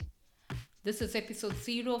This is episode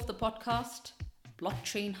 0 of the podcast,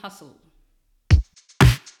 Blockchain Hustle.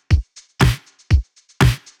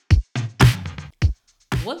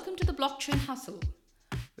 Welcome to the Blockchain Hustle,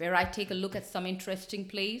 where I take a look at some interesting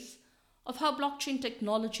plays of how blockchain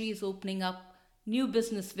technology is opening up new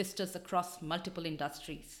business vistas across multiple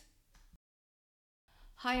industries.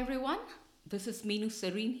 Hi everyone, this is Meenu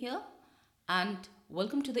Serene here, and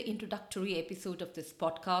welcome to the introductory episode of this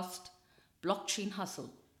podcast, Blockchain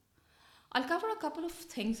Hustle. I'll cover a couple of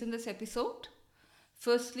things in this episode.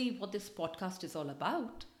 Firstly, what this podcast is all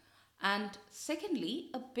about, and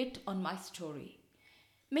secondly, a bit on my story.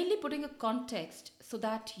 Mainly putting a context so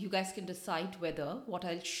that you guys can decide whether what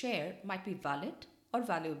I'll share might be valid or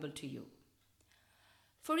valuable to you.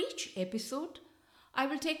 For each episode, I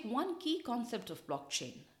will take one key concept of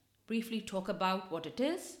blockchain, briefly talk about what it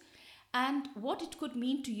is and what it could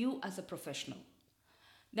mean to you as a professional.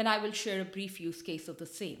 Then I will share a brief use case of the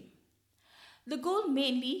same. The goal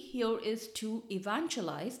mainly here is to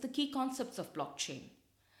evangelize the key concepts of blockchain,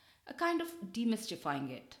 a kind of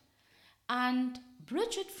demystifying it, and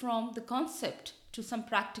bridge it from the concept to some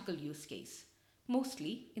practical use case,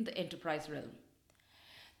 mostly in the enterprise realm.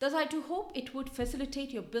 Thus, I do hope it would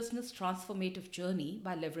facilitate your business transformative journey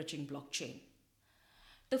by leveraging blockchain.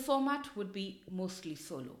 The format would be mostly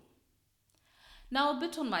solo. Now, a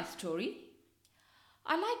bit on my story.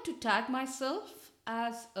 I like to tag myself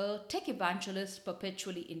as a tech evangelist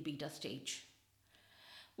perpetually in beta stage.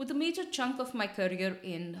 With a major chunk of my career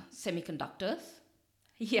in semiconductors,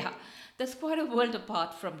 yeah, there's quite a world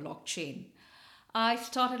apart from blockchain. I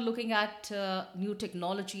started looking at new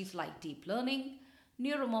technologies like deep learning,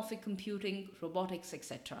 neuromorphic computing, robotics,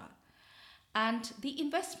 etc. And the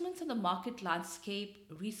investments in the market landscape,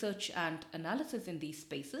 research, and analysis in these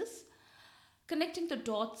spaces, connecting the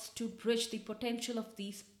dots to bridge the potential of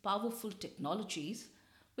these powerful technologies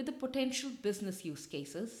with the potential business use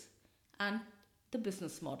cases and the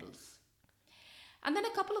business models. And then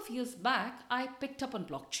a couple of years back, I picked up on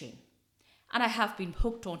blockchain, and I have been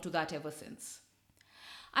hooked onto that ever since.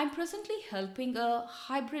 I'm presently helping a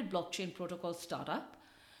hybrid blockchain protocol startup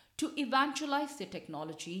to evangelize the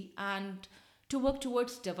technology and to work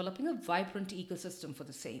towards developing a vibrant ecosystem for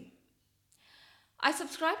the same. I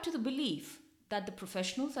subscribe to the belief that the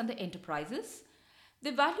professionals and the enterprises, they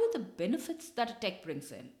value the benefits that a tech brings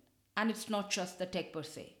in, and it's not just the tech per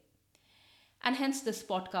se. And hence this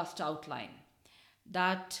podcast outline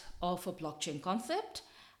that of a blockchain concept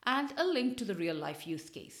and a link to the real life use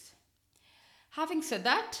case. Having said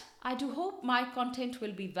that, I do hope my content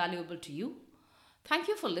will be valuable to you. Thank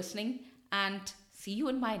you for listening and see you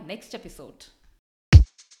in my next episode.